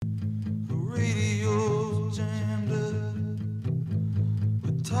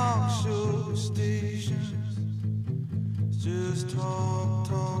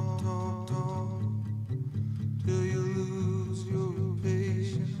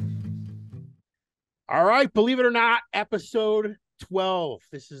All right, believe it or not, episode 12.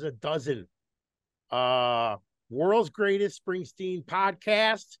 This is a dozen. Uh World's Greatest Springsteen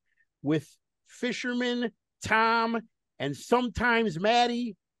podcast with Phisherman, Tom, and sometimes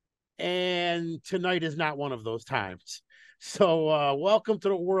Matty. And tonight is not one of those times. So welcome to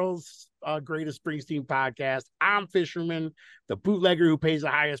the world's greatest Springsteen podcast. I'm Phisherman, the bootlegger who pays the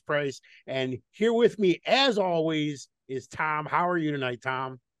highest price. And here with me, as always, is Tom. How are you tonight,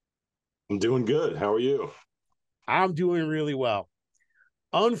 Tom? I'm doing good. How are you? I'm doing really well.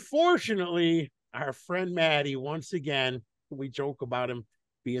 Unfortunately, our friend Matty, once again, we joke about him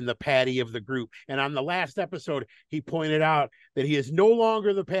being the Patty of the group. And on the last episode, he pointed out that he is no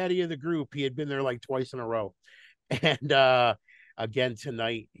longer the Patty of the group. He had been there like twice in a row. And again,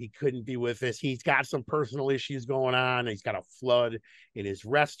 tonight, he couldn't be with us. He's got some personal issues going on. He's got a flood in his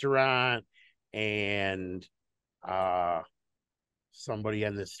restaurant, and somebody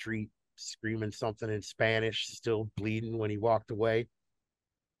on the street screaming something in Spanish, still bleeding when he walked away.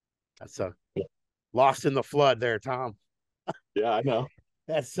 That's a lost in the flood there, Tom. Yeah, I know.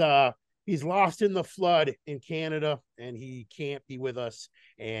 That's he's lost in the flood in Canada, and he can't be with us.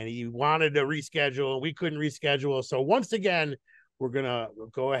 And he wanted to reschedule, and we couldn't reschedule. So once again, we're gonna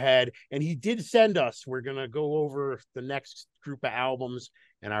go ahead. And he did send us. We're gonna go over the next group of albums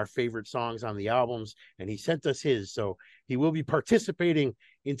and our favorite songs on the albums. And he sent us his. So he will be participating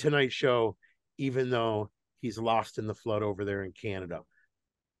in tonight's show, even though he's lost in the flood over there in Canada.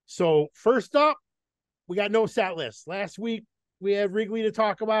 So first up, we got no set list. Last week we had Wrigley to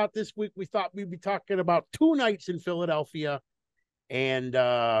talk about. This week we thought we'd be talking about two nights in Philadelphia, and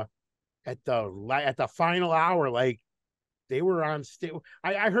at the final hour, like they were on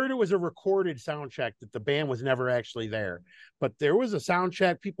I heard it was a recorded sound check, that the band was never actually there, but there was a sound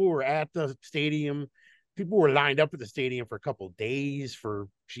check. People were at the stadium. People were lined up at the stadium for a couple of days for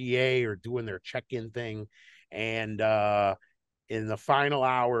GA or doing their check-in thing, and in the final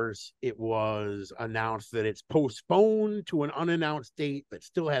hours, it was announced that it's postponed to an unannounced date that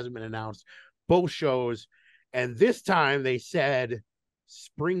still hasn't been announced, both shows. And this time they said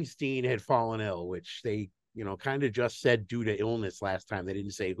Springsteen had fallen ill, which they, kind of just said due to illness last time. They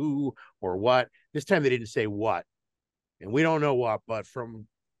didn't say who or what. This time they didn't say what. And we don't know what, but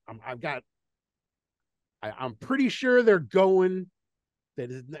I'm pretty sure they're going, that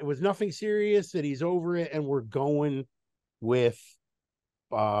it was nothing serious, that he's over it, and we're going with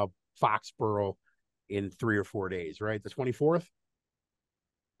Foxborough in 3 or 4 days, right? The 24th.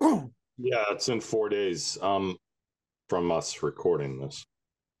 Yeah, it's in 4 days from us recording this.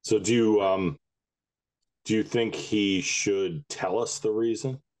 So do you think he should tell us the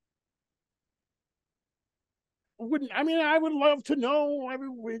reason? I would love to know.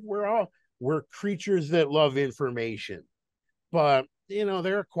 We're creatures that love information, but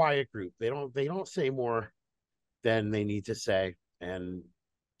they're a quiet group. They don't say more than they need to say, and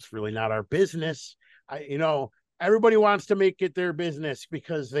it's really not our business. Everybody wants to make it their business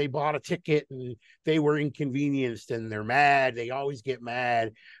because they bought a ticket and they were inconvenienced and they're mad. They always get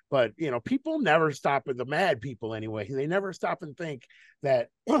mad, but people never stop at the mad people anyway. They never stop and think that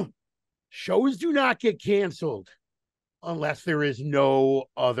shows do not get canceled unless there is no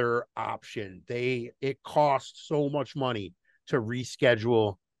other option. It costs so much money to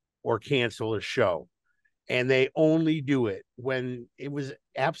reschedule or cancel a show. And they only do it when it was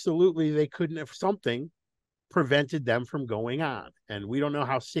absolutely, they couldn't have, something prevented them from going on. And we don't know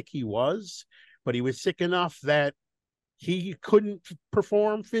how sick he was, but he was sick enough that he couldn't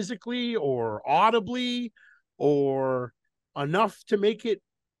perform physically or audibly or enough to make it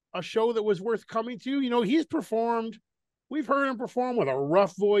a show that was worth coming to. He's performed, we've heard him perform with a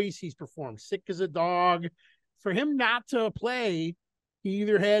rough voice. He's performed sick as a dog. For him not to play, he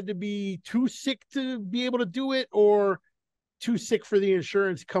either had to be too sick to be able to do it or too sick for the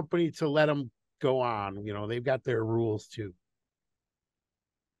insurance company to let him go on. They've got their rules too.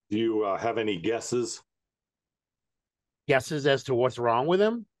 Do you have any guesses? Guesses as to what's wrong with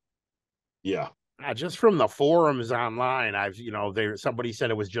him? Yeah. Just from the forums online, somebody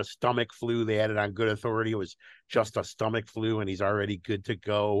said it was just stomach flu. They had it on good authority. It was just a stomach flu, and he's already good to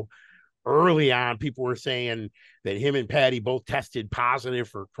go. Early on, people were saying that him and Patty both tested positive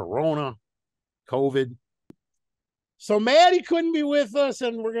for COVID. So Matty couldn't be with us,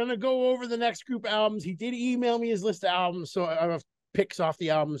 and we're going to go over the next group of albums. He did email me his list of albums, so I have picks off the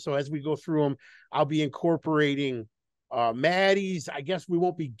album. So as we go through them, I'll be incorporating Matty's. I guess we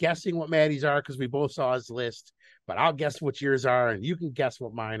won't be guessing what Matty's are because we both saw his list, but I'll guess what yours are, and you can guess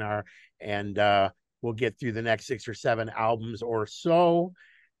what mine are, and we'll get through the next 6 or 7 albums or so.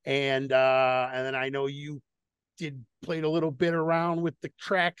 And then I know you played a little bit around with the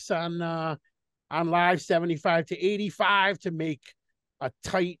tracks on on live 75 to 85 to make a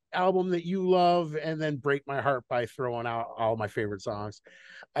tight album that you love, and then break my heart by throwing out all my favorite songs.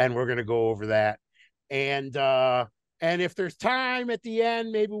 And we're gonna go over that. And if there's time at the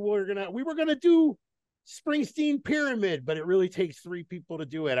end, maybe we were gonna do Springsteen Pyramid, but it really takes 3 people to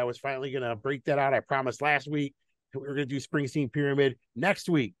do it. I was finally gonna break that out. I promised last week that we were gonna do Springsteen Pyramid. Next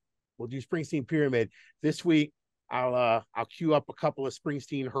week we'll do Springsteen Pyramid. This week I'll queue up a couple of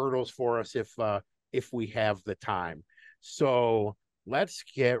Springsteen hurdles for us if we have the time. So let's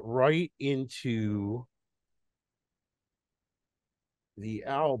get right into the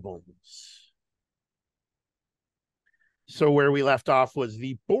albums. So where we left off was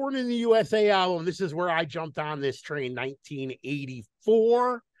the Born in the USA album. This is where I jumped on this train,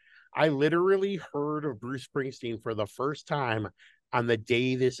 1984. I literally heard of Bruce Springsteen for the first time on the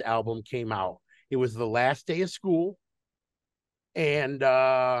day this album came out. It was the last day of school, and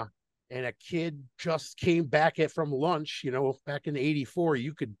a kid just came back from lunch. You know, back in 84,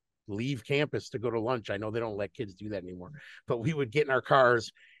 you could leave campus to go to lunch. I know they don't let kids do that anymore, but we would get in our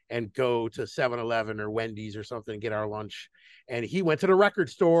cars and go to 7-Eleven or Wendy's or something and get our lunch. And he went to the record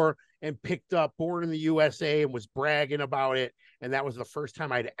store and picked up Born in the USA and was bragging about it. And that was the first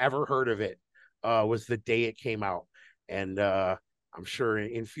time I'd ever heard of it, was the day it came out. And I'm sure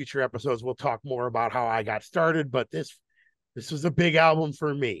in future episodes, we'll talk more about how I got started, but this was a big album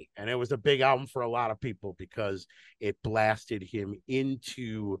for me. And it was a big album for a lot of people because it blasted him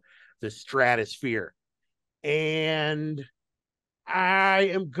into the stratosphere. And I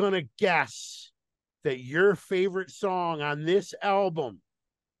am going to guess that your favorite song on this album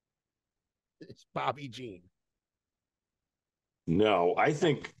is Bobby Jean. No, I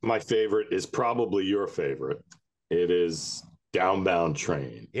think my favorite is probably your favorite. It is Downbound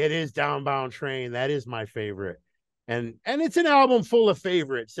Train. It is Downbound Train. That is my favorite. And it's an album full of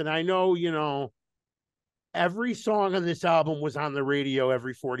favorites. And I know, you know, every song on this album was on the radio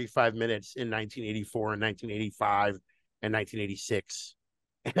every 45 minutes in 1984 and 1985 and 1986.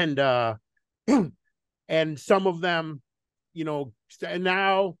 And and some of them, you know, and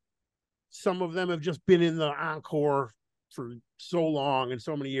now some of them have just been in the encore for so long and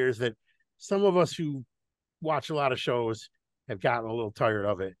so many years that some of us who watch a lot of shows have gotten a little tired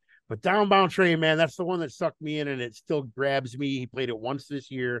of it. But Downbound Train, man, that's the one that sucked me in, and it still grabs me. He played it once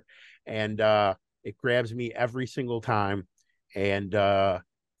this year, and it grabs me every single time. And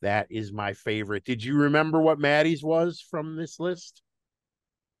that is my favorite. Did you remember what Matty's was from this list?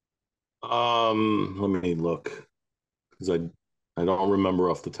 Let me look, because I don't remember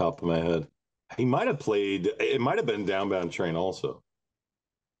off the top of my head. He might have played. It might have been Downbound Train also.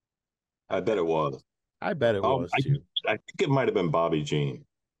 I bet it was. I bet it was too. I think it might have been Bobby Jean.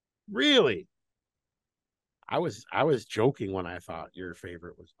 Really? I was joking when I thought your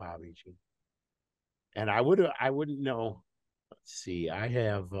favorite was Bobby Jean. And I wouldn't know. Let's see. I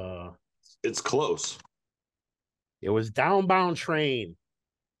have It's close. it was Downbound Train.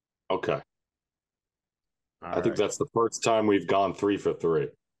 Okay. I think right. that's the first time we've gone 3 for 3.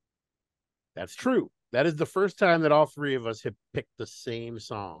 That's true. That is the first time that all 3 of us have picked the same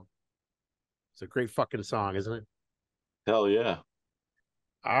song. It's a great fucking song, isn't it? Hell yeah.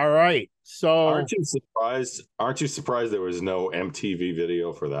 All right. So Aren't you surprised? Aren't you surprised there was no MTV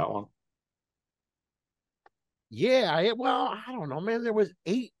video for that one? yeah, I don't know, man. There was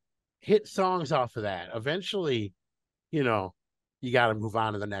 8 hit songs off of that. Eventually, you know, you got to move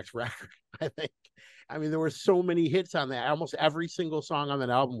on to the next record, I think. I mean, there were so many hits on that. Almost every single song on that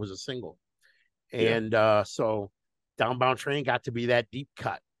album was a single. And so Downbound Train got to be that deep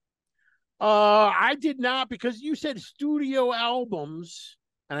cut. I did not, because you said studio albums,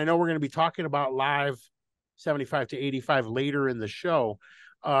 and I know we're going to be talking about live 75 to 85 later in the show.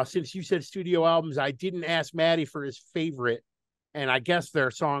 Since you said studio albums, I didn't ask Matty for his favorite, and I guess there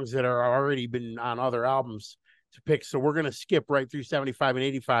are songs that are already been on other albums to pick. So we're going to skip right through 75 and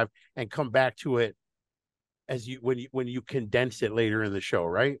 85 and come back to it as when you condense it later in the show,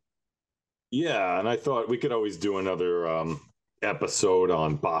 right? Yeah, and I thought we could always do another episode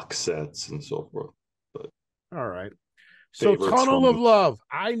on box sets and so forth. But all right. So Tunnel of Love.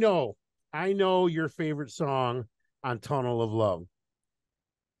 I know your favorite song on Tunnel of Love.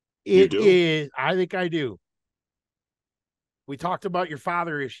 It is, I think I do. We talked about your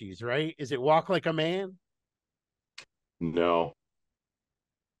father issues, right? Is it Walk Like a Man? No.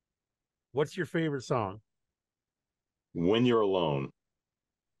 What's your favorite song? When You're Alone.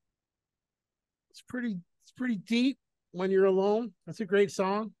 It's pretty deep. When You're Alone. That's a great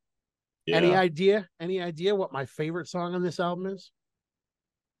song. Yeah. Any idea what my favorite song on this album is?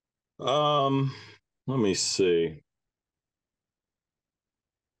 Let me see.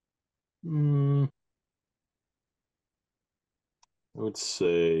 would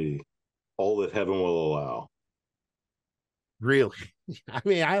say All That Heaven Will Allow. Really? I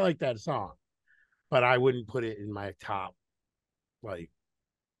mean, I like that song, but I wouldn't put it in my top, like,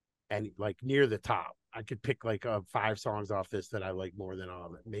 and like near the top. I could pick like 5 songs off this that I like more than all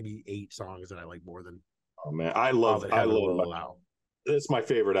of it. Maybe 8 songs that I like more than Oh man, All That I Heaven love Will Allow. it's my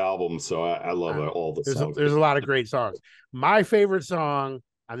favorite album, so I love I know. all the There's songs. there's a lot of great songs. My favorite song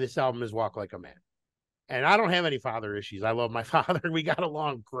on this album is Walk Like a Man. And I don't have any father issues. I love my father. We got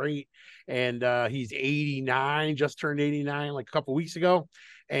along great. And he's 89, just turned 89 like a couple weeks ago.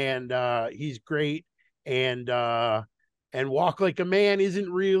 And he's great. And Walk Like a Man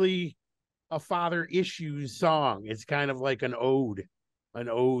isn't really a father issues song. It's kind of like an ode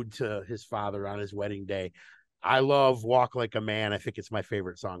to his father on his wedding day. I love Walk Like a Man. I think it's my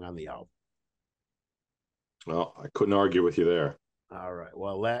favorite song on the album. Well, I couldn't argue with you there. All right.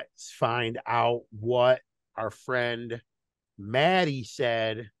 Well, let's find out what our friend Matty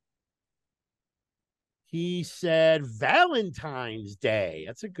said. He said Valentine's Day.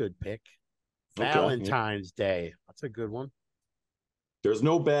 That's a good pick. Valentine's Day. That's a good one. There's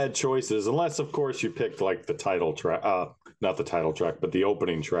no bad choices, unless, of course, you picked like the title track, not the title track, but the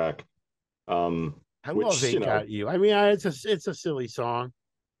opening track. I Which, love Ain't Got You. I mean, it's a silly song.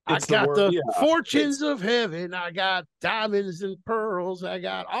 I it's the got word, the yeah, fortunes of heaven. I got diamonds and pearls. I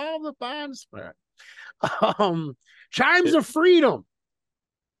got all the bonds. Chimes of Freedom.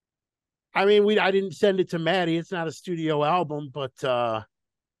 I mean, I didn't send it to Matty. It's not a studio album, but you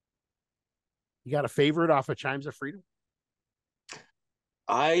got a favorite off of Chimes of Freedom?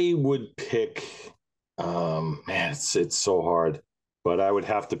 I would pick. Man, it's so hard, but I would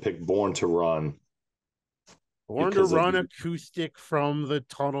have to pick Born to Run. Born to Run acoustic from the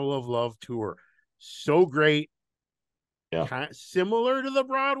Tunnel of Love tour. So great. Yeah. Kind of similar to the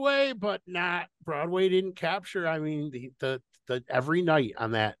Broadway, but not. Broadway didn't capture. I mean, the every night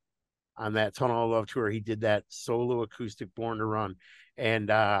on that Tunnel of Love tour, he did that solo acoustic Born to Run.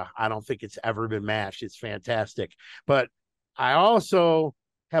 And I don't think it's ever been matched. It's fantastic. But I also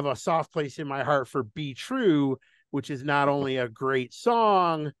have a soft place in my heart for Be True, which is not only a great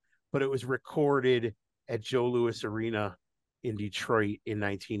song, but it was recorded at Joe Louis Arena in Detroit in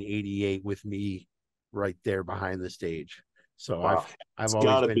 1988 with me right there behind the stage. So wow. I've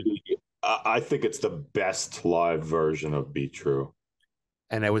always been. I think it's the best live version of Be True.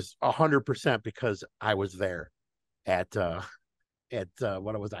 And it was 100% because I was there at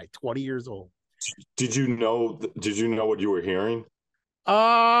what was I, 20 years old. Did you know what you were hearing?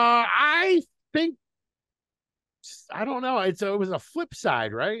 I think, I don't know. It was a flip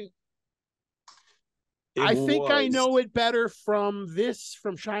side, right? I think I know it better from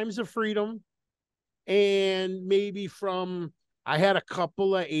Chimes of Freedom, and maybe from, I had a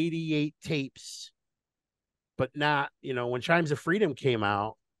couple of 88 tapes, but not, when Chimes of Freedom came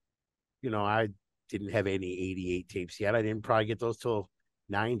out, I didn't have any 88 tapes yet. I didn't probably get those till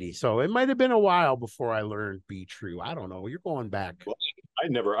 90. So it might have been a while before I learned Be True. I don't know. You're going back. Well,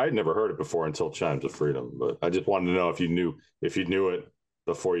 I'd never heard it before until Chimes of Freedom, but I just wanted to know if you knew it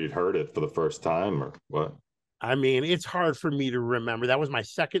before you'd heard it for the first time or what. I mean, it's hard for me to remember. That was my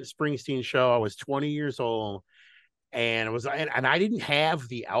second Springsteen show. I was 20 years old, and I didn't have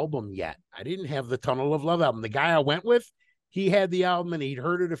the album yet. I didn't have the Tunnel of Love album. The guy I went with, he had the album and he'd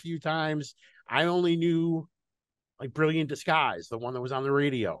heard it a few times. I only knew like Brilliant Disguise, the one that was on the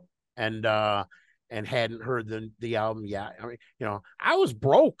radio, and hadn't heard the album yet. I mean, I was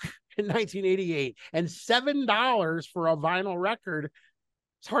broke in 1988, and $7 for a vinyl record,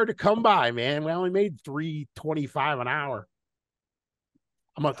 it's hard to come by, man. We only made $3.25 an hour.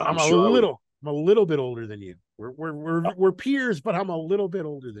 I'm a little bit older than you. We're peers, but I'm a little bit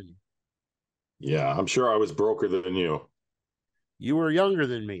older than you. Yeah, I'm sure I was broker than you. You were younger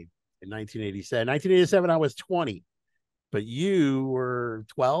than me in 1987. 1987, I was 20, but you were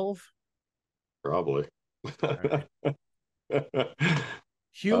 12. Probably. Right.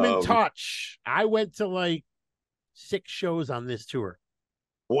 Human Touch. I went to like 6 shows on this tour.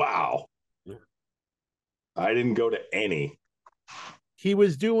 Wow. Yeah. I didn't go to any. He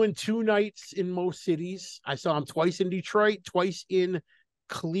was doing 2 nights in most cities. I saw him twice in Detroit, twice in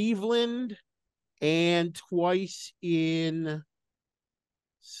Cleveland, and twice in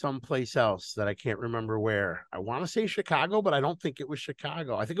someplace else that I can't remember where. I want to say Chicago, but I don't think it was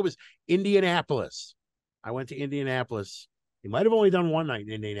Chicago. I think it was Indianapolis. I went to Indianapolis. He might have only done 1 night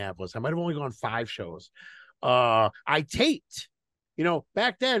in Indianapolis. I might have only gone 5 shows. I taped.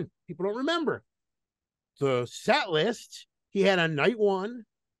 Back then, people don't remember the set list. He had a night 1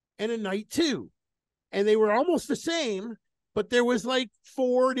 and a night 2, and they were almost the same, but there was like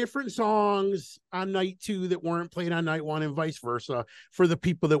 4 different songs on night 2 that weren't played on night 1 and vice versa. For the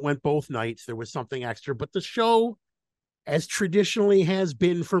people that went both nights, there was something extra, but the show, as traditionally has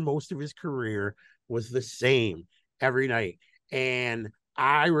been for most of his career, was the same every night. And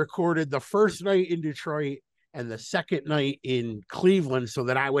I recorded the first night in Detroit and the second night in Cleveland so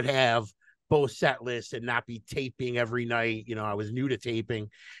that I would have both set lists and not be taping every night. You know, I was new to taping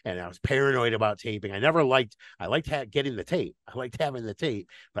and I was paranoid about taping. I liked getting the tape. I liked having the tape,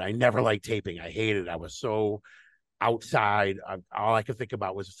 but I never liked taping. I hated it. I was so outside. All I could think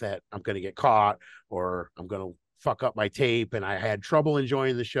about was that I'm going to get caught or I'm going to fuck up my tape. And I had trouble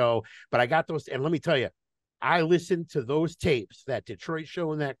enjoying the show, but I got those. And let me tell you, I listened to those tapes, that Detroit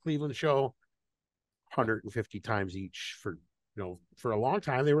show and that Cleveland show, 150 times each for a long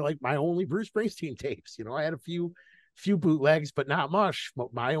time. They were like my only Bruce Springsteen tapes. You know, I had a few bootlegs, but not much.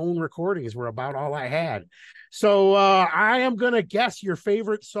 But my own recordings were about all I had. So I am going to guess your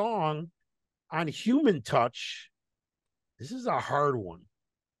favorite song on Human Touch. This is a hard one.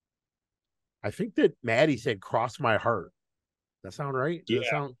 I think that Matty said Cross My Heart. Does that sound right? Does yeah. that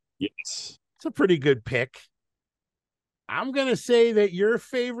sound? Yes. It's a pretty good pick. I'm going to say that your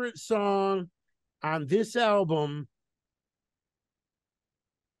favorite song on this album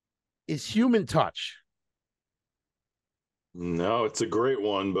is Human Touch. No, it's a great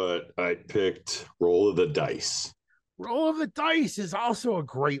one, but I picked Roll of the Dice. Roll of the Dice is also a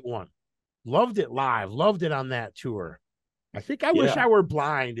great one. Loved it live. Loved it on that tour. I think I Wish I Were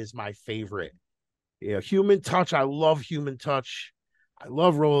Blind is my favorite. Yeah, Human Touch. I love Human Touch. I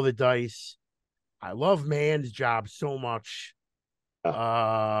love Roll of the Dice. I love Man's Job so much.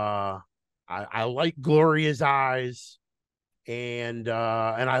 I like Gloria's Eyes, and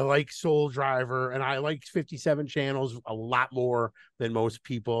I like Soul Driver, and I like 57 Channels a lot more than most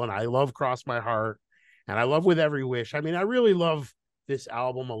people, and I love Cross My Heart, and I love With Every Wish. I mean, I really love this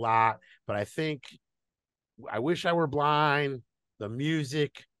album a lot, but I think I Wish I Were Blind, the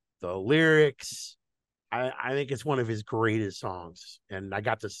music, the lyrics, I think it's one of his greatest songs. And I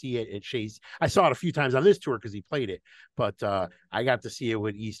got to see it at Shea. I saw it a few times on this tour because he played it, but I got to see it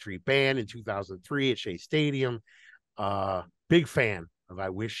with E Street Band in 2003 at Shea Stadium. Big fan of I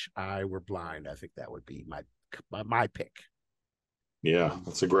Wish I Were Blind. I think that would be my pick. Yeah,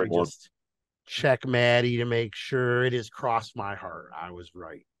 that's a great one. Just check Matty to make sure it is Cross My Heart. I was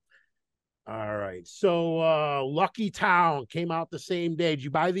right. All right. So Lucky Town came out the same day. Did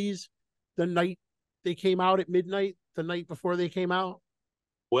you buy these the night they came out at midnight, the night before they came out?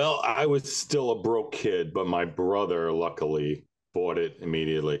 Well, I was still a broke kid, but my brother luckily bought it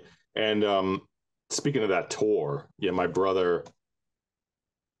immediately. And speaking of that tour, yeah, my brother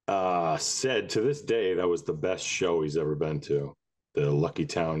said to this day that was the best show he's ever been to, the Lucky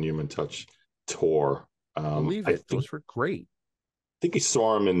Town Human Touch tour. Believe it. Those were great. I think he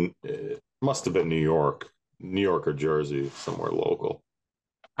saw him in, must have been New York or Jersey, somewhere local.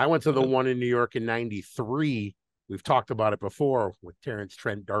 I went to the one in New York in 93. We've talked about it before with Terrence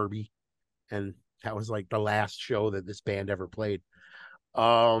Trent D'Arby. And that was like the last show that this band ever played.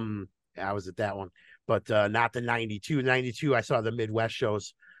 I was at that one, but not the 92. 92, I saw the Midwest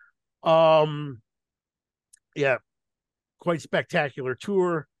shows. Yeah, quite spectacular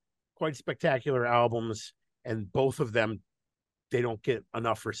tour, quite spectacular albums. And both of them, they don't get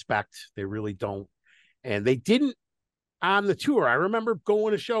enough respect. They really don't. And they didn't on the tour. I remember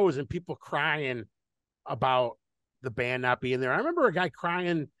going to shows and people crying about the band not being there. I remember a guy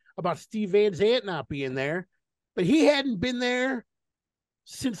crying about Steve Van Zandt not being there, but he hadn't been there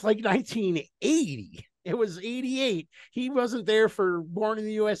since like 1980. It was 88. He wasn't there for Born in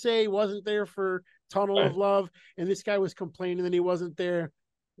the USA, wasn't there for Tunnel of Love, and this guy was complaining that he wasn't there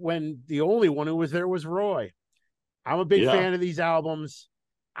when the only one who was there was Roy. I'm a big fan of these albums.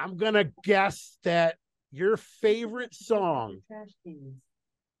 I'm going to guess that your favorite song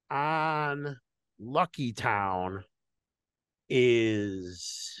on Lucky Town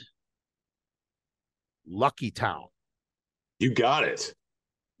is Lucky Town. You got it.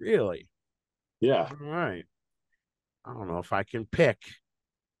 Really? Yeah. All right. I don't know if I can pick.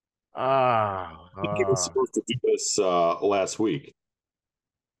 I think he was supposed to do this last week.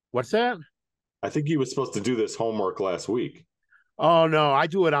 What's that? I think he was supposed to do this homework last week. Oh, no. I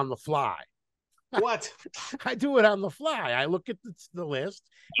do it on the fly. What? I do it on the fly. I look at the list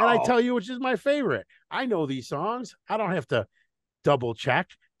and I tell you which is my favorite. I know these songs. I don't have to double check,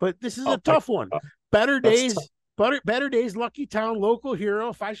 but this is a tough one. Better Days, Better Days, Lucky Town, Local Hero,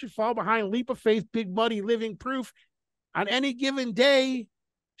 If I Should Fall Behind, Leap of Faith, Big Muddy, Living Proof. On Any Given Day,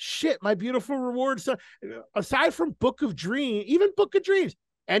 shit, My Beautiful Reward. So, aside from Book of Dreams, even Book of Dreams,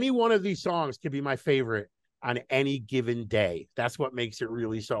 any one of these songs could be my favorite on any given day. That's what makes it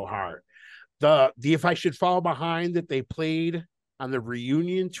really so hard. The If I Should Fall Behind that they played on the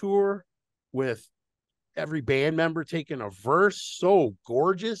reunion tour with every band member taking a verse, so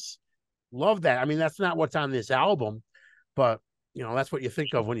gorgeous. Love that. I mean, that's not what's on this album, but that's what you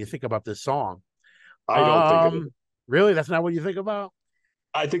think of when you think about this song. I don't think of it. Really, that's not what you think about?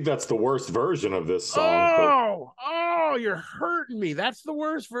 I think that's the worst version of this song, but Oh, you're hurting me. That's the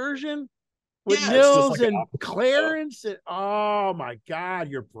worst version with yeah, it's just Nils like an and acapella. Clarence. Oh my God,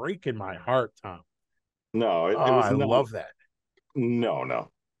 you're breaking my heart, Tom. No, Oh, it was I not. love that. No.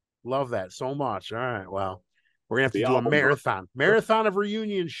 Love that so much. All right. Well, we're gonna have to The do a album marathon of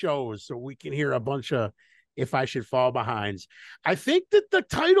reunion shows so we can hear a bunch of If I Should Fall Behinds. I think that the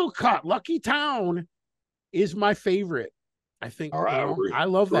title cut, Lucky Town, is my favorite. I think, all right, I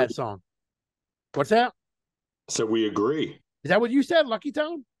love that song. What's that? so we agree. Is that what you said, Lucky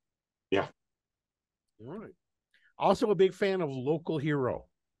Town? Yeah. All right. Also a big fan of Local Hero.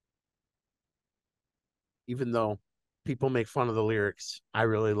 Even though people make fun of the lyrics, I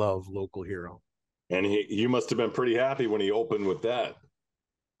really love Local Hero. And you must have been pretty happy when he opened with that.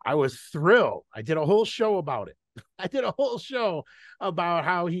 I was thrilled. I did a whole show about it. I did a whole show about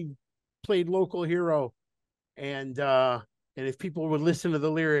how he played Local Hero. And if people would listen to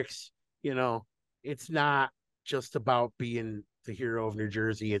the lyrics, it's not just about being the hero of New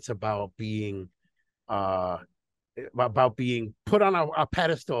Jersey. It's about being put on a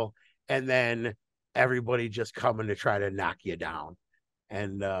pedestal and then everybody just coming to try to knock you down.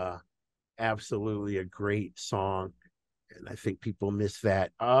 And absolutely a great song. And I think people miss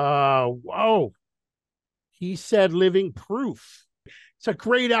that. Whoa. He said Living Proof. It's a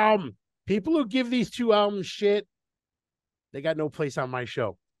great album. People who give these two albums shit, they got no place on my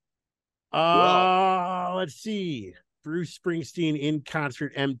show. Well, Let's see. Bruce Springsteen in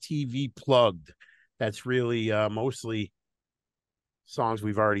concert MTV plugged. That's really mostly songs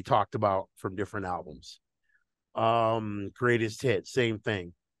we've already talked about from different albums. Greatest hit, same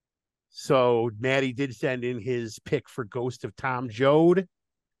thing. So Matty did send in his pick for Ghost of Tom Joad.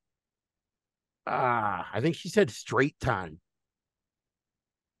 I think he said Straight Time.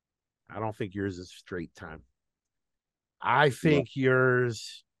 I don't think yours is Straight Time. I think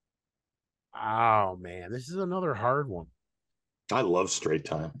yours. Oh man, this is another hard one. I love Straight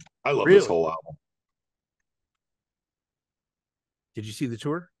Time. I love this Really? whole album. Did you see the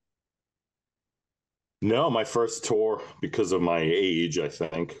tour? No, my first tour, because of my age, I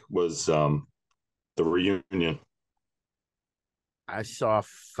think, was the reunion. I saw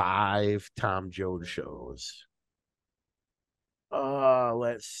 5 Tom Joad shows.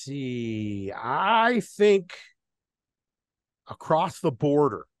 Let's see. I think Across the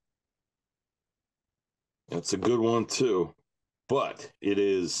Border. It's a good one too, but it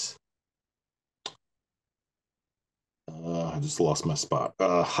is. I just lost my spot.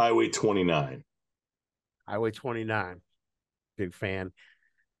 Highway 29. Highway 29. Big fan.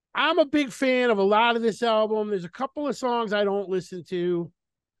 I'm a big fan of a lot of this album. There's a couple of songs I don't listen to.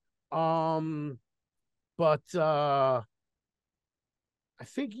 But I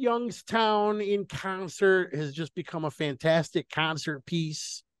think Youngstown in concert has just become a fantastic concert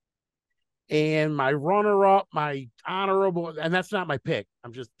piece. And my runner-up, my honorable, and that's not my pick.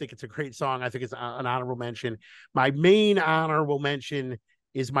 I'm just think it's a great song. I think it's an honorable mention. My main honorable mention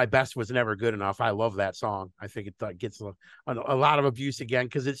is My Best Was Never Good Enough. I love that song. I think it gets a lot of abuse again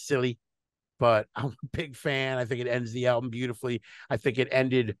because it's silly, but I'm a big fan. I think it ends the album beautifully. I think it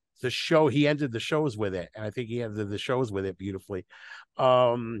ended the show. He ended the shows with it, and I think he ended the shows with it beautifully.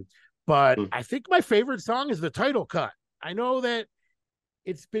 But I think my favorite song is the title cut. I know that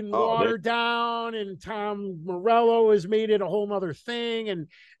it's been watered down and Tom Morello has made it a whole nother thing and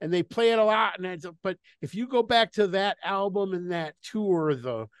they play it a lot. But if you go back to that album and that tour,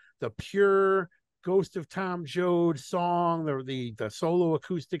 the pure Ghost of Tom Joad song, the solo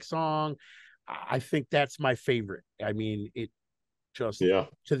acoustic song, I think that's my favorite. I mean, it just, to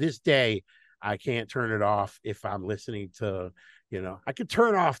this day, I can't turn it off if I'm listening to, I could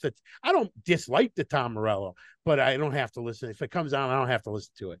turn off I don't dislike the Tom Morello, but I don't have to listen. If it comes on, I don't have to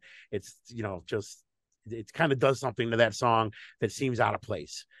listen to it. It's, just, it kind of does something to that song that seems out of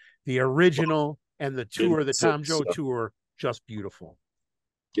place. The original and the tour, the Tom Joad tour, just beautiful.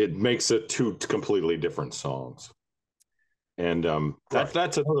 It makes it 2 completely different songs. And that's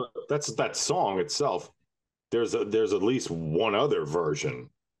that song itself. There's at least one other version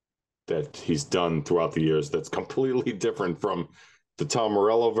that he's done throughout the years that's completely different from the Tom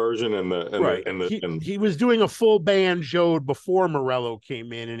Morello version he was doing a full band Joad before Morello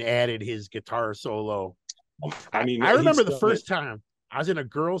came in and added his guitar solo. I remember the first time I was in a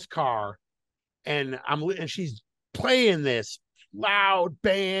girl's car and she's playing this loud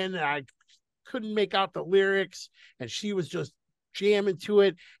band, and I couldn't make out the lyrics, and she was just jamming to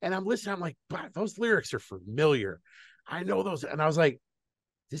it, and I'm listening. I'm like, those lyrics are familiar. I know those, and I was like,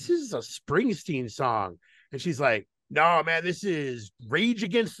 this is a Springsteen song, and she's like, no, man, this is Rage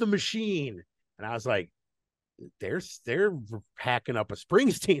Against the Machine, and I was like, they're hacking up a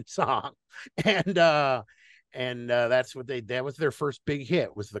Springsteen song, and that was their first big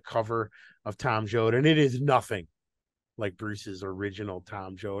hit, was the cover of Tom Joad, and it is nothing like Bruce's original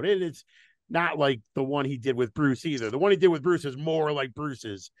Tom Joad. It's not like the one he did with Bruce either. The one he did with Bruce is more like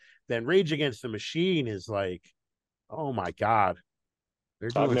Bruce's than Rage Against the Machine is like, oh my God. They're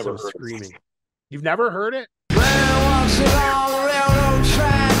doing some screaming. You've never heard it?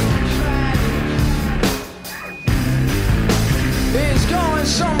 It's going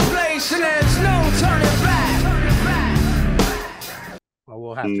someplace and there's no turning back.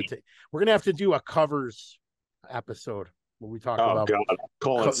 Well, we're gonna have to do a covers episode where we talk about. Oh God, I'm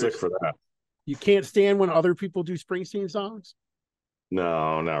calling sick for that. You can't stand when other people do Springsteen songs?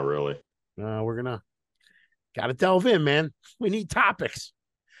 No, not really. We're gotta delve in, man. We need topics.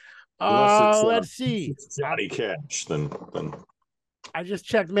 Let's see. Johnny Cash, then I just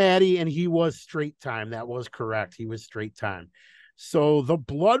checked Matty, and he was straight time. That was correct. He was straight time. So the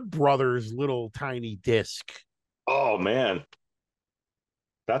Blood Brothers little tiny disc. Oh man.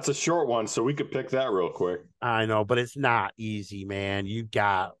 That's a short one, so we could pick that real quick. I know, but it's not easy, man. You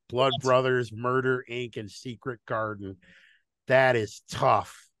got Blood Brothers, Murder Inc., and Secret Garden. That is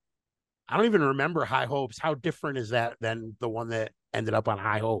tough. I don't even remember High Hopes. How different is that than the one that ended up on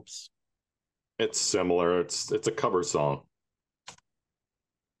High Hopes? It's similar. It's a cover song.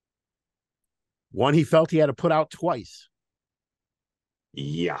 One he felt he had to put out twice.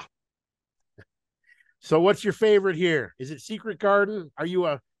 Yeah. So what's your favorite here? Is it Secret Garden? Are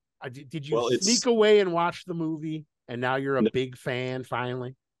you did you sneak away and watch the movie and now you're a big fan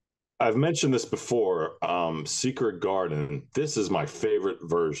finally? I've mentioned this before. Secret Garden. This is my favorite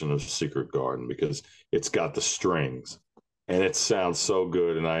version of Secret Garden because it's got the strings and it sounds so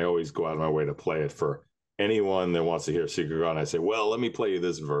good. And I always go out of my way to play it for anyone that wants to hear Secret Garden. I say, well, let me play you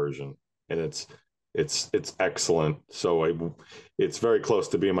this version. And it's excellent. So it's very close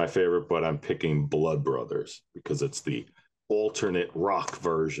to being my favorite, but I'm picking Blood Brothers because it's the alternate rock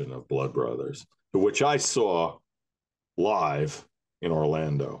version of Blood Brothers, which I saw live in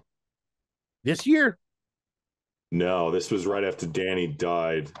Orlando. This year? No, this was right after Danny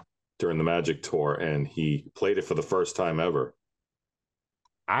died during the Magic Tour, and he played it for the first time ever.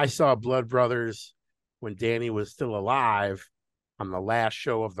 I saw Blood Brothers when Danny was still alive. On the last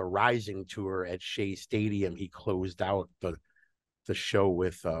show of the Rising Tour at Shea Stadium, he closed out the show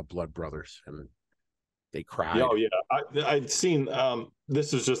with Blood Brothers, and they cried. Oh, yeah. I'd seen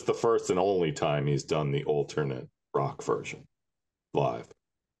this is just the first and only time he's done the alternate rock version live.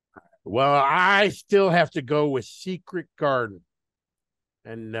 Well, I still have to go with Secret Garden.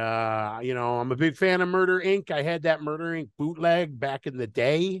 And, I'm a big fan of Murder Inc. I had that Murder Inc. bootleg back in the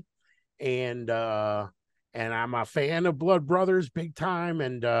day. And I'm a fan of Blood Brothers big time.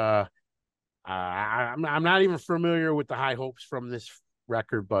 And I'm not even familiar with the High Hopes from this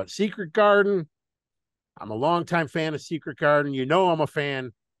record, but Secret Garden, I'm a longtime fan of Secret Garden. You know, I'm a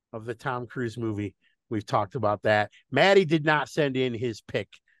fan of the Tom Cruise movie. We've talked about that. Matty did not send in his pick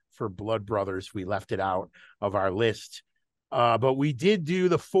for Blood Brothers. We left it out of our list. But we did do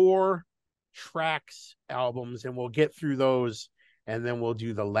the 4 tracks albums, and we'll get through those. And then we'll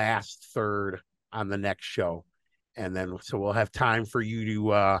do the last third on the next show. And then, so we'll have time for you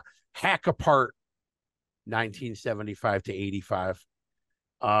to hack apart 1975 to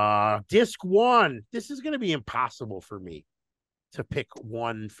 85. Disc 1. This is going to be impossible for me to pick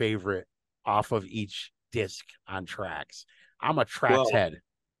one favorite off of each disc on tracks. I'm a tracks head.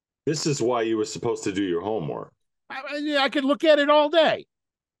 This is why you were supposed to do your homework. I could look at it all day.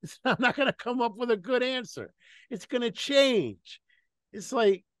 I'm not going to come up with a good answer. It's going to change. It's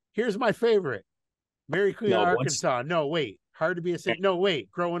like, here's my favorite. Mary Queen of Arkansas. No, wait. Hard to be a Saint. No, wait.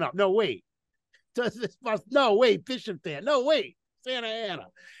 Growing Up. No, wait. Does this? No, wait. Fishman. No, wait. Santa Ana.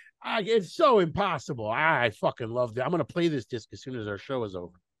 It's so impossible. I fucking love it. I'm going to play this disc as soon as our show is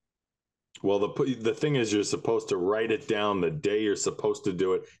over. Well, the thing is, you're supposed to write it down the day you're supposed to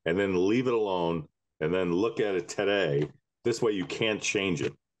do it and then leave it alone and then look at it today. This way you can't change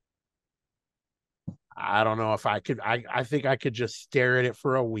it. I don't know if I could. I think I could just stare at it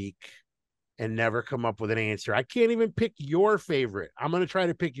for a week and never come up with an answer. I can't even pick your favorite. I'm going to try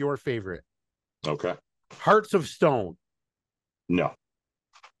to pick your favorite. Okay. Hearts of Stone. No.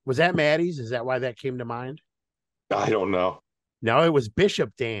 Was that Matty's? Is that why that came to mind? I don't know. No, it was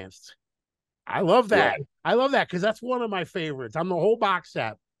Bishop Danced. I love that. Right. I love that because that's one of my favorites. On the whole box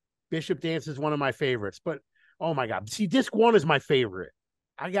set, Bishop Dance is one of my favorites. But oh my God. See, disc one is my favorite.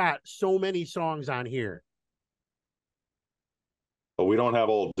 I got so many songs on here. But we don't have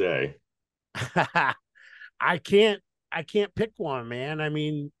all day. I can't I can't pick one, man. I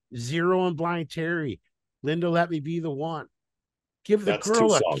mean, Zero and Blind Terry. Linda Let Me Be the One. Give the That's two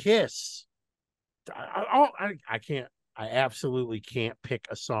girl a songs. kiss. I can't. I absolutely can't pick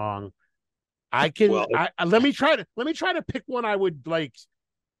a song. I can. Well, I let me try to pick one I would like.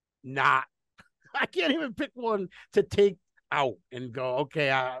 Not. I can't even pick one to take out and go.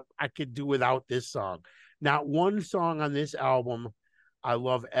 Okay, I could do without this song. Not one song on this album. I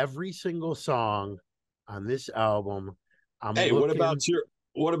love every single song on this album. I'm hey, looking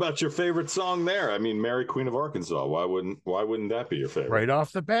what about your favorite song there? I mean, Mary Queen of Arkansas. Why wouldn't that be your favorite? right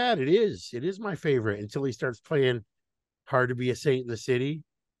off the bat. It is. It is my favorite until he starts playing "Hard to Be a Saint in the City."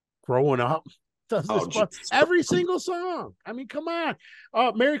 Growing up, does this Oh, but Jesus every Christ. single song. I mean, come on.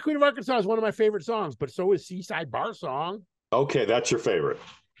 Mary Queen of Arkansas is one of my favorite songs, but so is Seaside Bar Song. Okay, that's your favorite.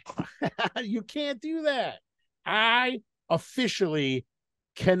 You can't do that. I officially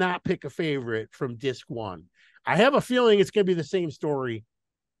cannot pick a favorite from disc one. I have a feeling it's going to be the same story.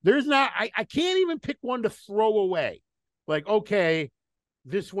 There's not, I can't even pick one to throw away. Like, okay,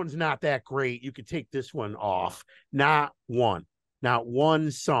 this one's not that great. You could take this one off. Not one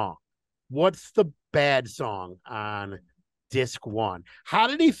song. What's the bad song on disc one? How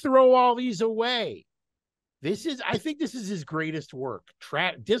did he throw all these away? I think this is his greatest work.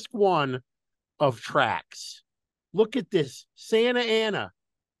 Disc one of tracks. Look at this Santa Ana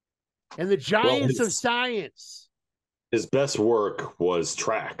and the Well, Giants of Science. his best work was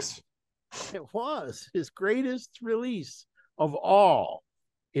Tracks. It was his greatest release of all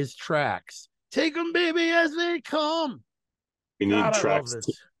is tracks. Take them, baby, as they come. We God, need I love Tracks. this.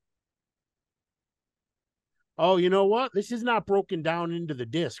 Oh, you know what? This is not broken down into the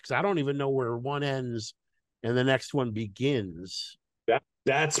discs. I don't even know where one ends and the next one begins.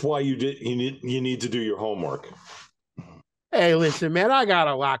 That's why you need to do your homework. Hey, listen, man, I got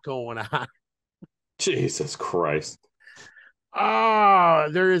a lot going on. Jesus Christ.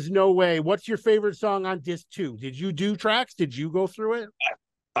 There is no way. What's your favorite song on disc two? Did you do tracks? Did you go through it?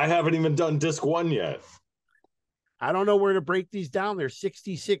 I haven't even done disc one yet. I don't know where to break these down. There's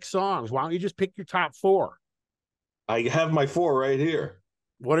 66 songs. Why don't you just pick your top four? I have my four right here.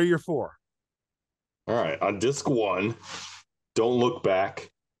 What are your four? All right. On disc one, Don't Look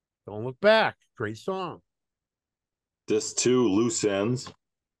Back. Don't Look Back. Great song. Disc two, Loose Ends.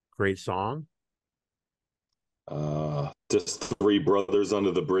 Great song. Disc three, Brothers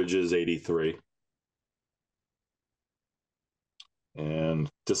Under the Bridges, 83. And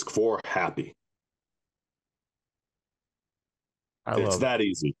disc four, Happy. It's that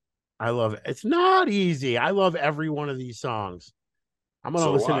easy. I love it. It's not easy. I love every one of these songs. I'm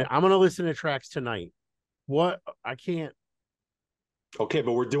gonna listen to tracks tonight. What I can't. Okay,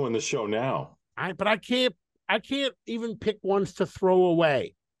 but we're doing the show now. I can't even pick ones to throw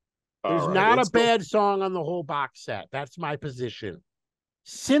away. There's All right, not a bad song on the whole box set. That's my position.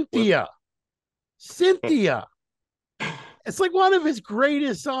 Cynthia. It's like one of his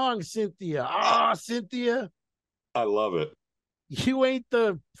greatest songs, Cynthia. Cynthia. I love it. You ain't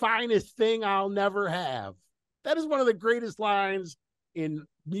the finest thing I'll never have. That is one of the greatest lines in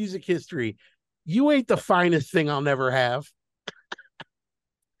music history. You ain't the finest thing I'll never have.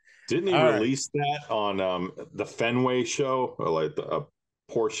 Didn't he release that on the Fenway show? Or like a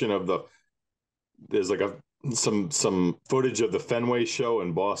portion of there's like some footage of the Fenway show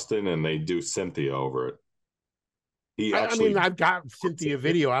in Boston, and they do Cynthia over it. I've got Cynthia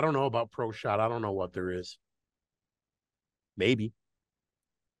video. I don't know about Pro Shot. I don't know what there is. Maybe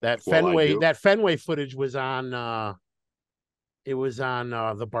that Fenway footage was on. It was on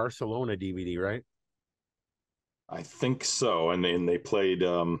the Barcelona DVD, right? I think so, and they played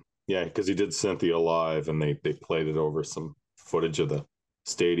because he did Cynthia live, and they played it over some footage of the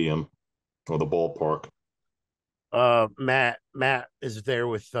stadium or the ballpark. Matt is there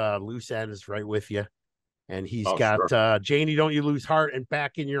with Loose Ends right with you, and he's got sure. Janie, Don't You Lose Heart and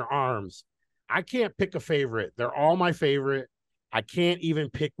Back in Your Arms. I can't pick a favorite. They're all my favorite. I can't even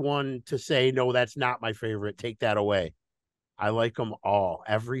pick one to say, no, that's not my favorite. Take that away. I like them all.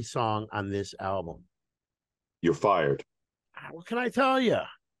 Every song on this album. You're fired. What can I tell you?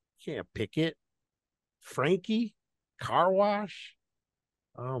 Can't pick it. Frankie, Car Wash.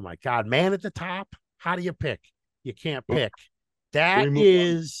 Oh my God. Man at the Top. How do you pick? You can't pick. That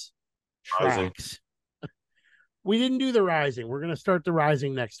is tracks. We didn't do the Rising. We're going to start the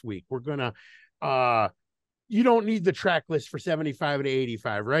Rising next week. We're going to you don't need the track list for 75 to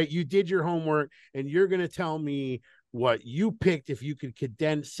 85, right? You did your homework, and you're going to tell me what you picked if you could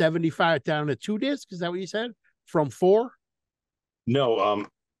condense 75 down to 2 discs. Is that what you said? From 4? No,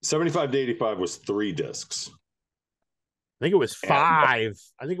 75 to 85 was 3 discs. I think it was 5.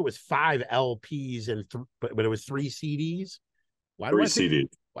 I think it was 5 LPs but it was 3 CDs. Why do I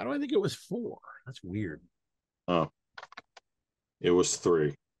think it was 4? That's weird. Oh, it was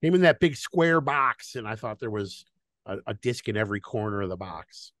 3. Came in that big square box, and I thought there was a disc in every corner of the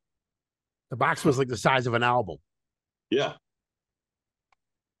box. The box was like the size of an album. Yeah.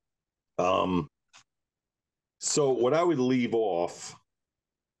 So what I would leave off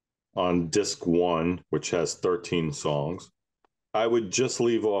on disc 1, which has 13 songs, I would just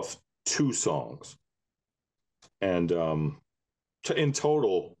leave off 2 songs. And in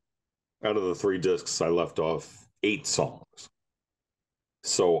total, out of the 3 discs, I left off 8 songs.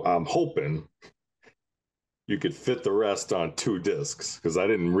 So I'm hoping you could fit the rest on 2 discs, because I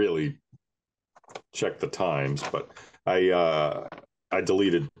didn't really check the times, but I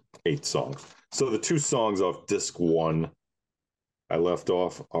deleted 8 songs. So the 2 songs off disc 1 I left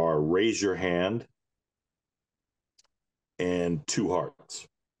off are Raise Your Hand and 2 Hearts.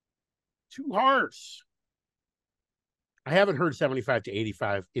 2 Hearts. I haven't heard 75 to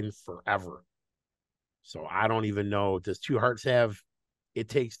 85 in forever. So I don't even know. Does 2 Hearts have It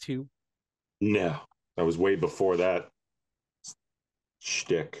Takes Two? No, that was way before that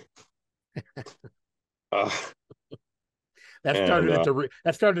shtick. That started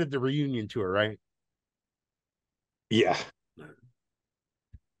at the reunion tour, right? Yeah.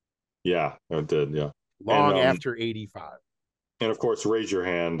 Yeah, it did. Yeah. Long after 85. And of course, Raise Your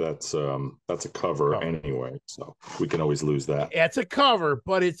Hand, that's a cover anyway, so we can always lose that. It's a cover,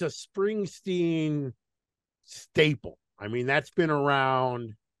 but it's a Springsteen staple. I mean, that's been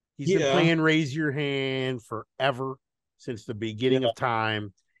around. He's been playing Raise Your Hand forever, since the beginning of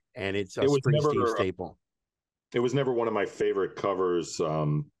time, and it's a Springsteen staple. It was never one of my favorite covers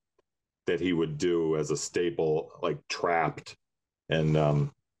that he would do as a staple, like Trapped and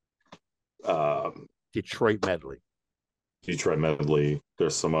Detroit Medley.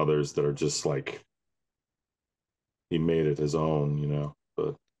 There's some others that are just like he made it his own,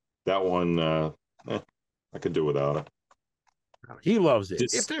 but that one I could do without it. He loves it.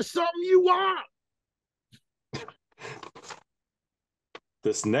 If there's something you want.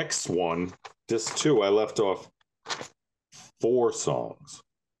 This next one, disc 2, I left off 4 songs.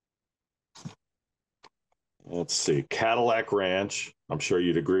 Let's see. Cadillac Ranch. I'm sure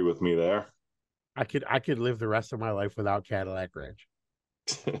you'd agree with me there. I could live the rest of my life without Cadillac Ranch.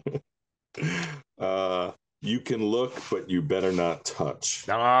 You Can Look, But You Better Not Touch.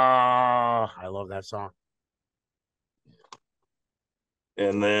 Oh, I love that song.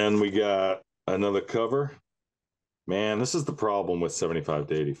 And then we got another cover. Man, this is the problem with 75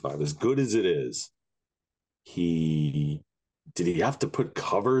 to 85. As good as it is, did he have to put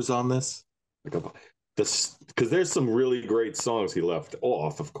covers on this? Because there's some really great songs he left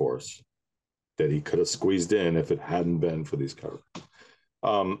off, of course, that he could have squeezed in if it hadn't been for these covers.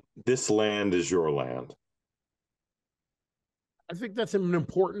 This Land Is Your Land. I think that's an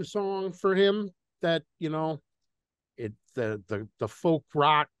important song for him. That it's the folk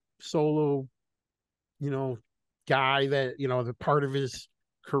rock solo, guy that the part of his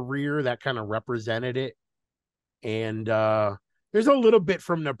career that kind of represented it. And there's a little bit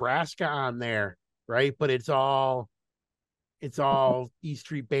from Nebraska on there, right? But it's all E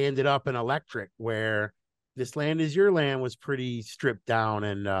Street banded up and electric, where This Land Is Your Land was pretty stripped down,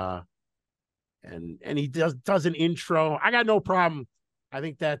 and he does an intro. I got no problem. I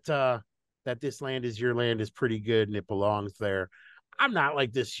think that This Land Is Your Land is pretty good, and it belongs there. I'm not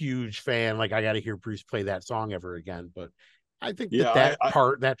like this huge fan, like I got to hear Bruce play that song ever again, but I think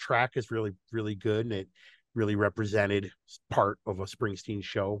that track is really, really good, and it really represented part of a Springsteen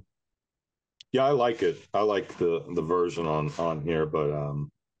show. Yeah, I like it. I like the version on here, but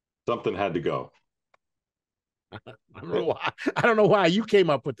something had to go. I don't know why you came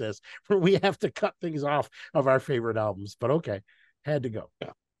up with this. We have to cut things off of our favorite albums, but okay, had to go.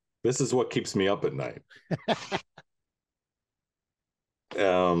 Yeah, this is what keeps me up at night.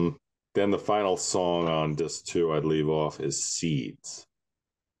 Then the final song on disc 2 I'd leave off is Seeds.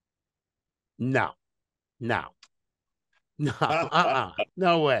 No, no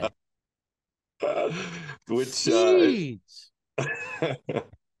way. Which Seeds.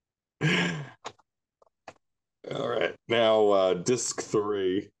 All right, now disc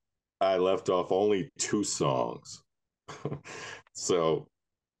 3 I left off only 2 songs. So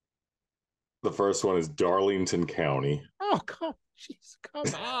the first one is Darlington County. Oh, come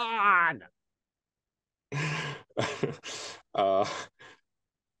on. uh,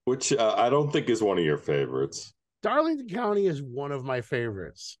 which I don't think is one of your favorites. Darlington County is one of my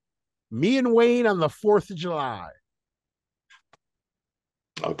favorites. Me and Wayne on the 4th of July.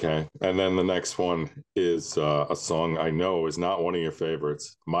 Okay. And then the next one is a song I know is not one of your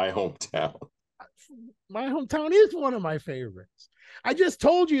favorites, My Hometown. My hometown is one of my favorites. I just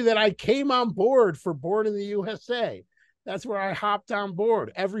told you that I came on board for Born in the USA. That's where I hopped on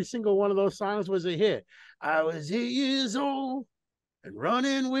board. Every single one of those songs was a hit. I was 8 years old and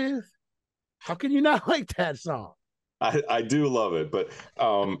running with. How can you not like that song? I do love it, but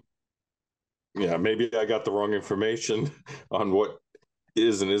yeah, maybe I got the wrong information on what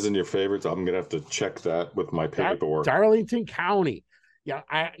is and isn't your favorites. I'm gonna have to check that with my paperwork. Darlington County. Yeah,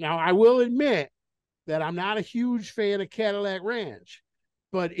 I will admit that I'm not a huge fan of Cadillac Ranch.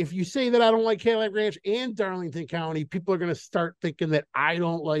 But if you say that I don't like Cadillac Ranch and Darlington County, people are going to start thinking that I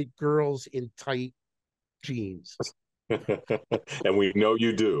don't like girls in tight jeans. And we know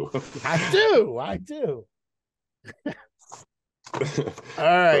you do. I do. All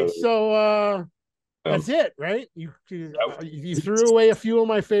right. So that's it, right? You threw away a few of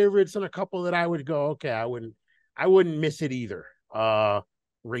my favorites and a couple that I would go, okay, I wouldn't miss it either.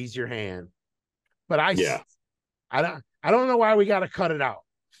 Raise your hand. But I don't know why we got to cut it out.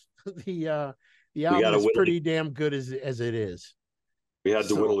 The album is pretty damn good as it is. We had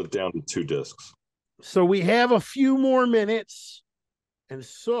to whittle it down to 2 discs. So we have a few more minutes, and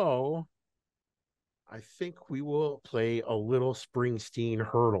so I think we will play a little Springsteen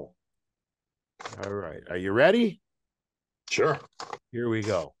hurdle. All right, are you ready? Sure. Here we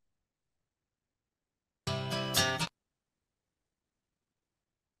go.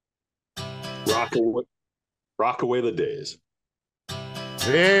 Rock away the days.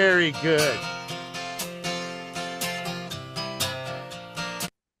 Very good.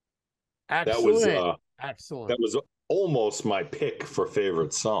 Excellent. Excellent. That was almost my pick for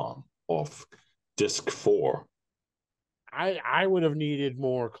favorite song off disc 4. I would have needed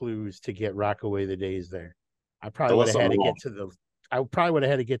more clues to get "Rock Away the Days" there. I probably would have had to get to the. I probably would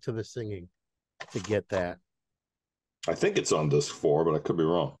have had to get to the singing to get that. I think it's on disc 4, but I could be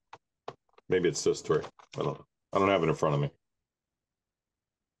wrong. Maybe it's disc 3. I don't have it in front of me.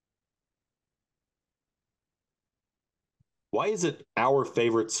 Why is it our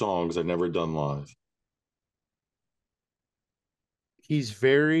favorite songs are never done live? He's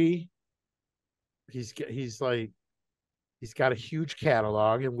got a huge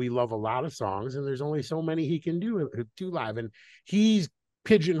catalog, and we love a lot of songs, and there's only so many he can do live, and he's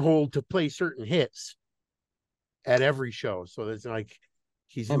pigeonholed to play certain hits at every show. So it's like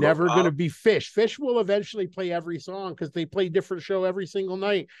he's never going to be Phish. Phish will eventually play every song because they play different show every single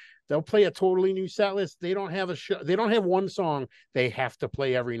night. They'll play a totally new set list. They don't have a show. They don't have one song they have to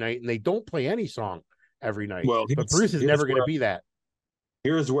play every night, and they don't play any song every night. Well, but Bruce is never going to be that.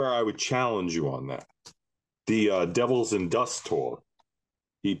 Here's where I would challenge you on that. The Devils and Dust tour,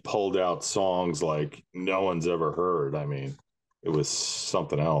 he pulled out songs like no one's ever heard. I mean, it was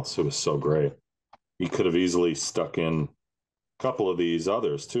something else. It was so great. He could have easily stuck in a couple of these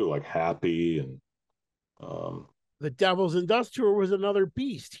others too, like Happy and the Devils and Dust tour was another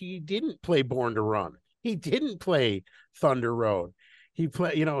beast. He didn't play Born to Run. He didn't play Thunder Road. He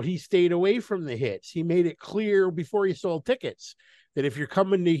stayed away from the hits. He made it clear before he sold tickets that if you're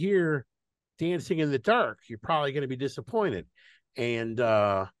coming to hear Dancing in the Dark, you're probably going to be disappointed. And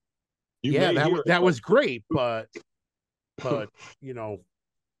that was great, but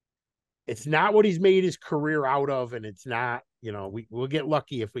it's not what he's made his career out of, and it's not, we'll get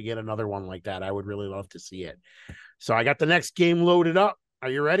lucky if we get another one like that. I would really love to see it. So I got the next game loaded up. Are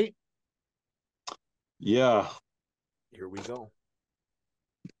you ready? Yeah. Here we go.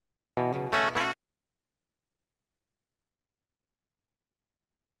 I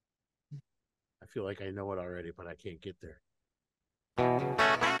feel like I know it already, but I can't get there.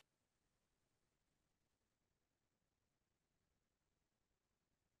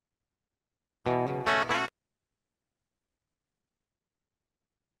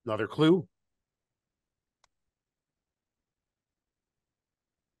 Another clue?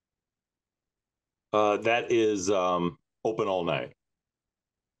 That is Open All Night.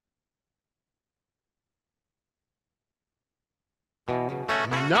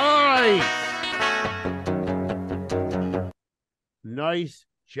 Nice. Nice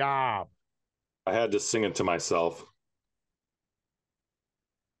job. I had to sing it to myself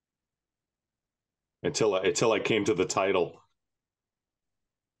until I came to the title.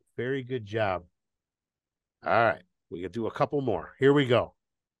 Very good job. All right, we can do a couple more. Here we go.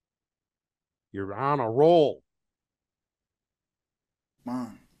 You're on a roll. Come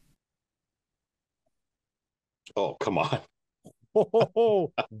on. Oh, come on.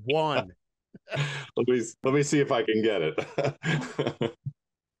 Oh, one. Let me see if I can get it.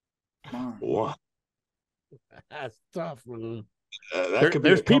 One. That's tough. Man. That could be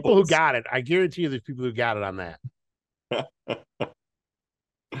There's a couple people who of... got it. I guarantee you there's people who got it on that.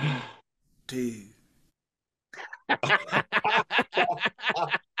 2.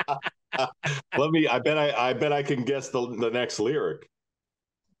 I bet I can guess the next lyric.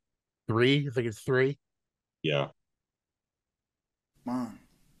 3? I think it's 3. Yeah. 1,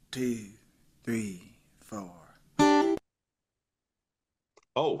 2, 3, 4.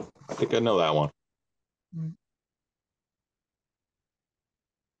 Oh, I think I know that one.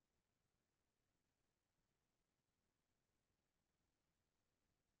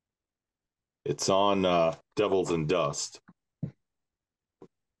 It's on Devils and Dust.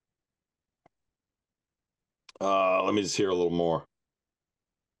 Let me just hear a little more.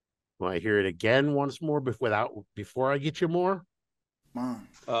 Want to hear it again once more before I get you more? 1.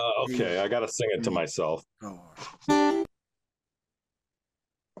 Okay, I gotta sing it to myself. 4.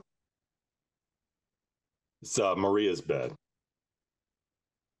 It's Maria's Bed.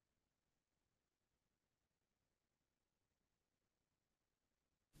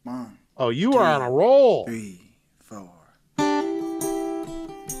 One. Oh, you are on a roll. 3, 4.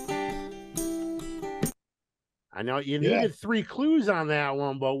 I know you needed 3 clues on that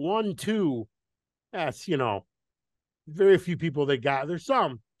one, but 1, 2, that's, very few people that got it. There's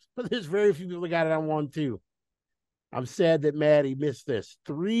some, but there's very few people that got it on 1, 2. I'm sad that Matty missed this.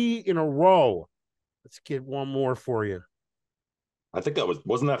 3 in a row. Let's get one more for you. I think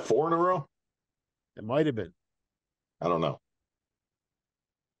wasn't that 4 in a row? It might have been. I don't know.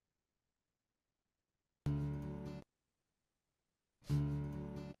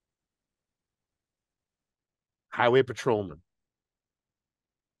 Highway Patrolman.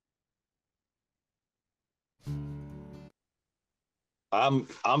 I'm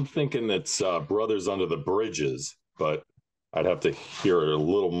thinking it's Brothers Under the Bridges, but I'd have to hear it a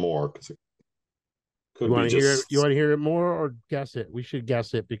little more because it could you be just. You want to hear it more or guess it? We should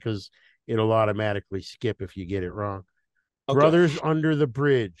guess it because it'll automatically skip if you get it wrong. Okay. Brothers Under the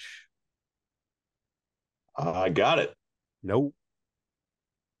Bridge. I got it. Nope.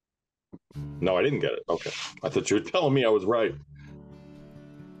 No, I didn't get it. Okay. I thought you were telling me I was right.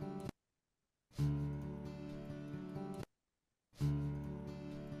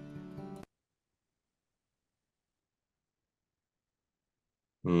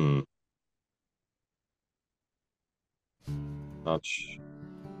 Not sure.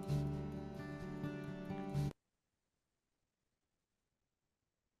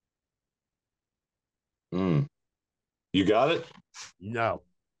 You got it? No.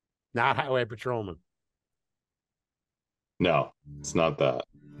 Not Highway Patrolman. No, it's not that.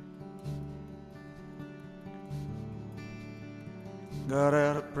 Got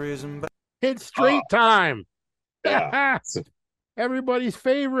out of prison. It's Straight Time. Yeah. Everybody's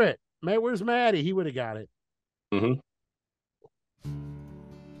favorite. Where's Matty? He would have got it. Mm-hmm.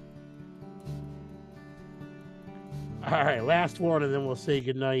 All right, last one, and then we'll say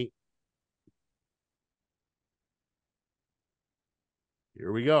goodnight.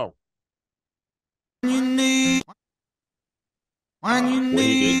 Here we go. When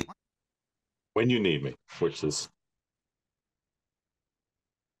you need me, which is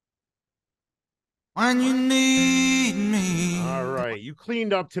when you need me. All right, you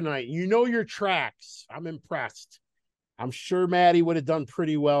cleaned up tonight. You know your tracks. I'm impressed. I'm sure Matty would have done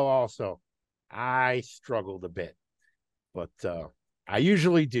pretty well also. I struggled a bit, but I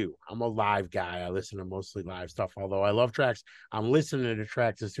usually do. I'm a live guy. I listen to mostly live stuff, although I love tracks. I'm listening to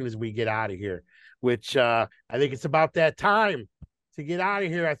tracks as soon as we get out of here, which I think it's about that time to get out of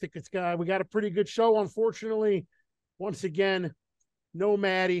here. I think we got a pretty good show. Unfortunately, once again, no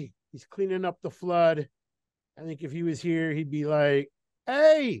Matty. He's cleaning up the flood. I think if he was here, he'd be like,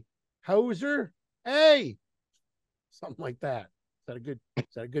 "Hey, Hoser, hey," something like that. Is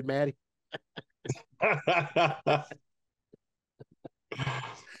that a good Matty?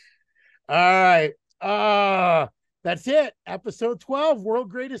 All right. That's it. Episode 12, World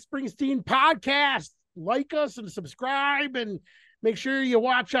Greatest Springsteen Podcast. Like us and subscribe, and make sure you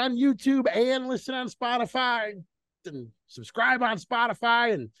watch on YouTube and listen on Spotify, and subscribe on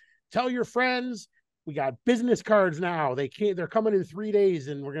Spotify, and tell your friends. We got business cards now. They're coming in 3 days,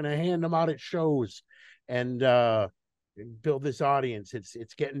 and we're gonna hand them out at shows and build this audience.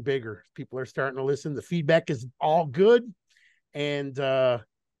 It's getting bigger. People are starting to listen. The feedback is all good, and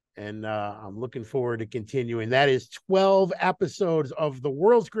I'm looking forward to continuing. That is 12 episodes of the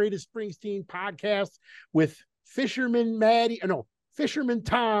World's Greatest Springsteen Podcast with Phisherman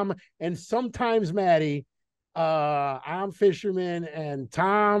Tom, and sometimes Matty. I'm Phisherman, and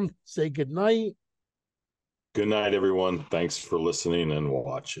Tom, say good night. Good night, everyone. Thanks for listening and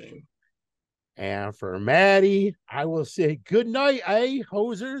watching. And for Matty, I will say good night,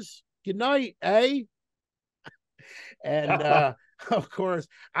 hosers? Good night, And of course,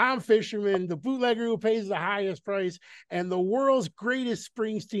 I'm Phisherman, the bootlegger who pays the highest price, and the world's greatest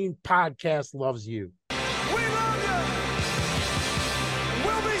Springsteen podcast loves you.